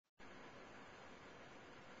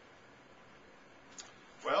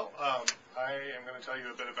tell you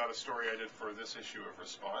a bit about a story I did for this issue of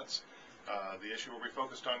Response. The issue will be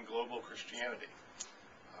focused on global Christianity.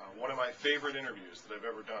 One of my favorite interviews that I've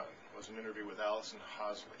ever done was an interview with Allison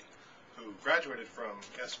Hosley, who graduated from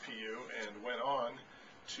SPU and went on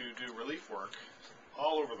to do relief work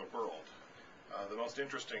all over the world. The most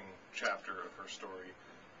interesting chapter of her story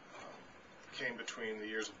came between the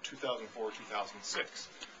years of 2004-2006,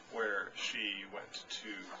 where she went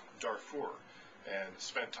to Darfur and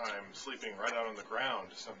spent time sleeping right out on the ground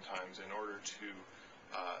sometimes in order to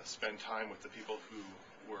spend time with the people who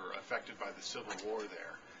were affected by the civil war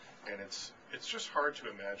there. And it's just hard to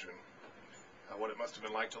imagine what it must have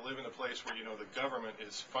been like to live in a place where, you know, the government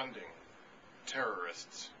is funding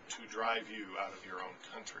terrorists to drive you out of your own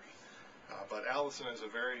country. But Allison is a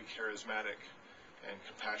very charismatic and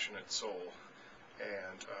compassionate soul,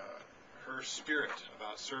 and her spirit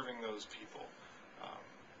about serving those people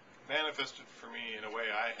manifested for me in a way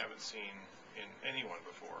I haven't seen in anyone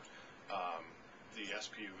before. The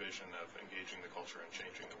SPU vision of engaging the culture and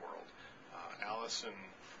changing the world. Allison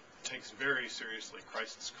takes very seriously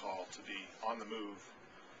Christ's call to be on the move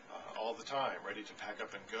all the time, ready to pack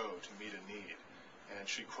up and go to meet a need. And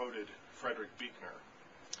she quoted Frederick Buechner,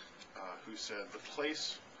 who said, "The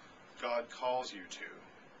place God calls you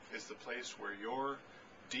to is the place where your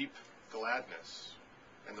deep gladness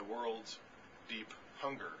and the world's deep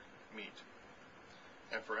hunger meet."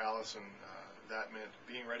 And for Allison, that meant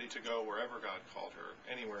being ready to go wherever God called her,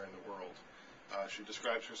 anywhere in the world. She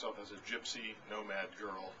describes herself as a gypsy nomad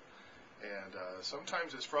girl, and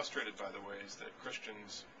sometimes is frustrated by the ways that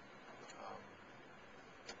Christians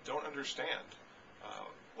don't understand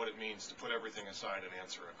what it means to put everything aside and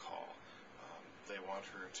answer a call. They want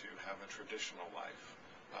her to have a traditional life.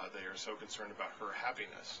 They are so concerned about her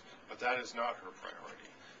happiness, but that is not her priority.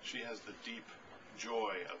 She has the deep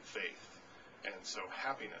joy of faith, and so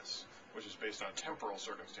happiness, which is based on temporal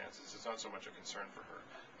circumstances, is not so much a concern for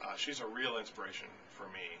her. She's a real inspiration for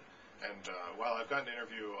me, and while I've gotten to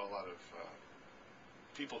interview a lot of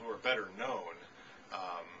people who are better known,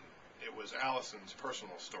 it was Allison's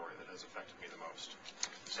personal story that has affected me the most.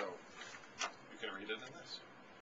 So, you can read it in this.